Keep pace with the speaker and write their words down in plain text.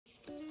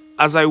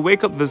As I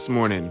wake up this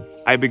morning,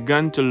 I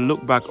began to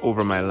look back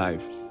over my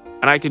life,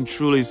 and I can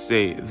truly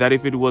say that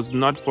if it was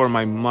not for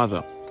my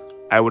mother,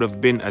 I would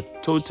have been a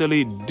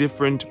totally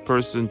different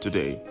person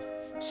today.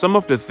 Some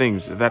of the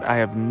things that I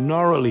have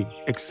narrowly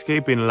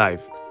escaped in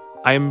life,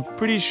 I am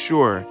pretty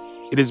sure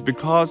it is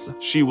because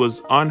she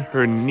was on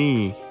her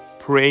knee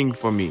praying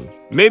for me.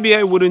 Maybe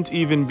I wouldn't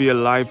even be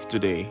alive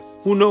today.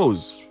 Who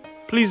knows?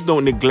 Please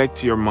don't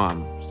neglect your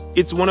mom.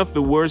 It's one of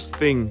the worst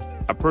things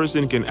a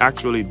person can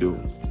actually do.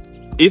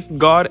 If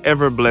God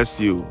ever bless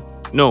you,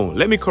 no,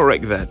 let me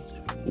correct that.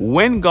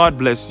 When God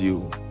bless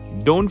you,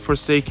 don't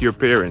forsake your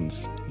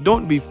parents.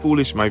 Don't be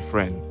foolish, my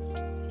friend.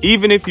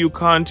 Even if you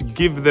can't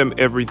give them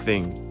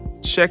everything,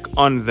 check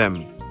on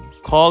them.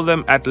 Call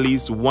them at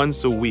least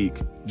once a week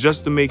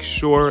just to make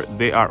sure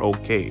they are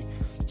okay.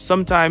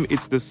 Sometimes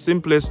it's the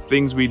simplest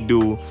things we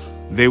do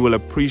they will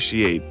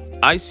appreciate.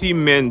 I see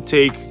men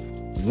take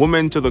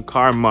women to the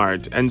car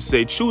mart and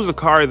say, choose a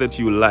car that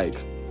you like,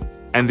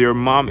 and their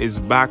mom is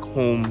back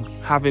home,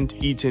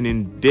 haven't eaten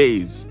in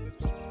days.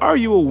 Are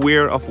you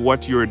aware of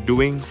what you're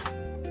doing?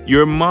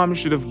 Your mom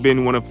should have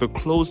been one of the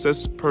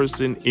closest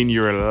person in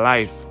your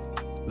life.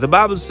 The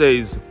Bible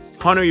says,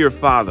 honor your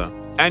father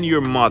and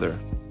your mother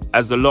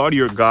as the Lord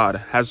your God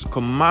has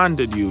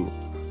commanded you,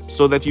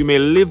 so that you may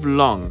live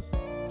long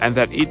and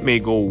that it may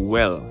go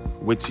well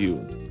with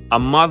you. A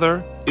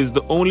mother is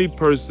the only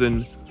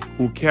person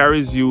who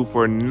carries you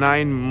for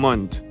 9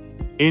 months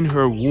in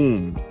her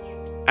womb,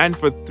 and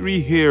for 3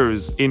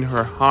 years in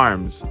her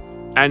arms,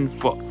 and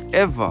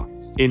forever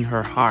in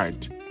her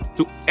heart.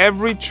 To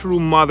every true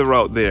mother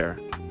out there,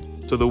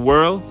 to the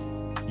world,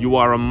 you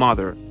are a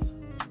mother,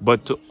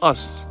 but to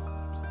us,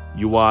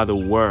 you are the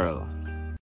world.